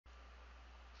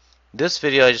In this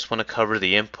video, I just want to cover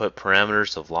the input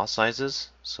parameters of lot sizes.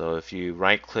 So if you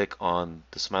right click on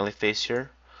the smiley face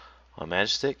here on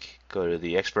Magic, go to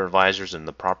the expert advisors in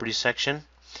the properties section.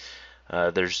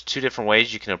 There's two different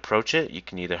ways you can approach it. You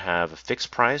can either have a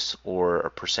fixed price or a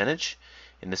percentage.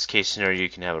 In this case scenario, you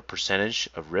can have a percentage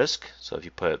of risk. So if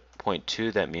you put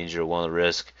 0.2, that means you're willing to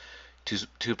risk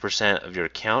 2% of your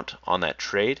account on that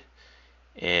trade,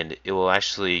 and it will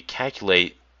actually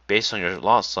calculate based on your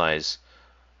lot size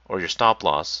or your stop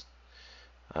loss.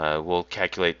 Will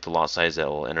calculate the lot size that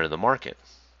will enter the market.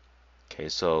 Okay,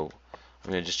 so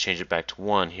I'm going to just change it back to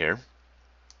 1 here.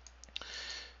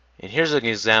 And here's an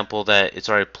example that it's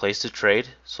already placed a trade.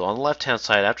 So on the left hand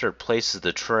side, after it places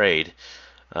the trade,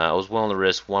 I was willing to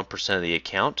risk 1% of the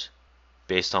account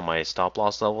based on my stop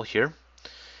loss level here.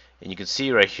 And you can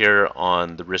see right here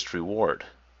on the risk reward.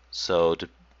 So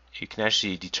you can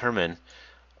actually determine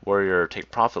where your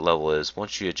take profit level is.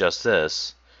 Once you adjust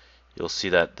this, you'll see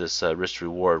that this risk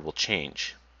reward will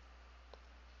change.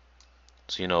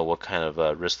 So you know what kind of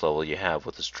risk level you have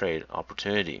with this trade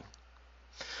opportunity.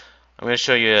 I'm going to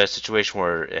show you a situation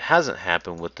where it hasn't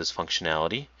happened with this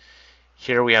functionality.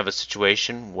 Here we have a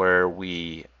situation where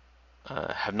we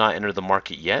have not entered the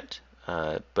market yet,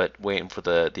 but waiting for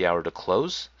the hour to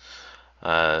close.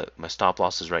 My stop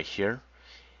loss is right here.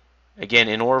 Again,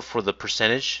 in order for the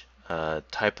percentage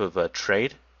type of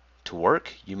trade to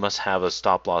work, you must have a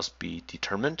stop loss be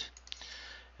determined.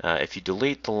 If you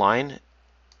delete the line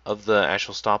of the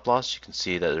actual stop loss, you can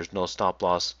see that there's no stop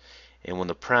loss, and when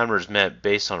the parameter is met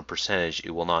based on a percentage,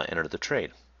 it will not enter the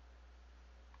trade.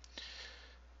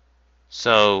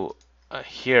 So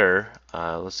here,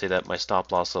 let's say that my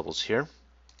stop loss level is here,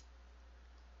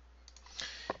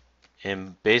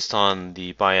 and based on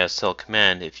the buy as sell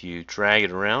command, if you drag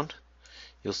it around,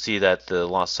 you'll see that the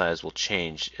lot size will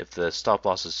change. If the stop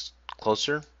loss is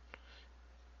closer,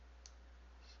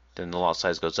 then the lot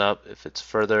size goes up. If it's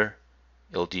further,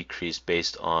 it'll decrease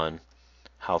based on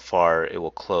how far it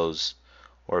will close,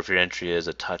 or if your entry is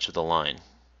a touch of the line.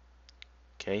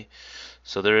 Okay,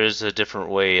 so there is a different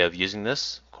way of using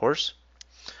this, of course.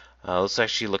 Let's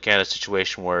actually look at a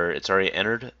situation where it's already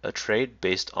entered a trade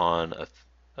based on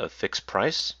a fixed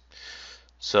price.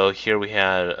 So here we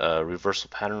had a reversal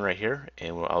pattern right here,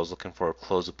 and I was looking for a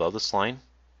close above this line.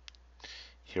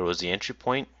 Here was the entry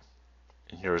point,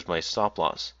 and here was my stop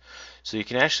loss. So you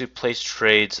can actually place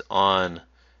trades on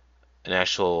an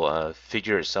actual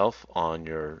figure itself on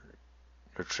your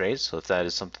trades. So if that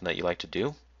is something that you like to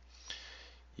do,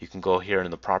 you can go here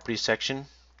in the properties section,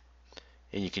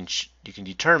 and you can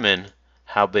determine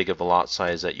how big of a lot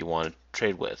size that you want to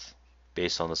trade with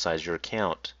based on the size of your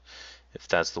account, if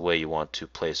that's the way you want to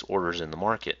place orders in the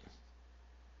market.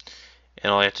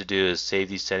 And all I have to do is save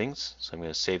these settings. So I'm going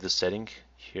to save the setting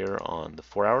here on the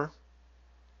 4-hour.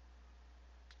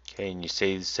 Okay, and you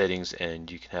save these settings, and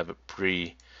you can have it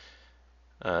pre-set,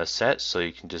 so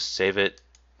you can just save it,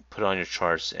 put it on your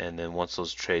charts, and then once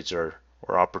those trades or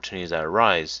opportunities that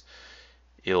arise,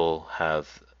 you'll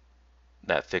have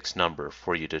that fixed number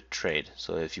for you to trade.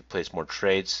 So if you place more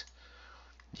trades,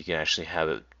 you can actually have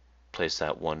it place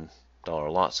that $1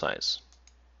 lot size.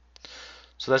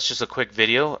 So that's just a quick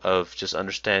video of just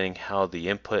understanding how the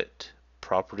input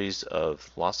properties of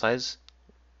lot size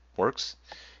works,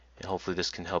 and hopefully this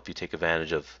can help you take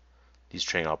advantage of these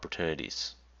trading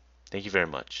opportunities. Thank you very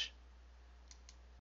much.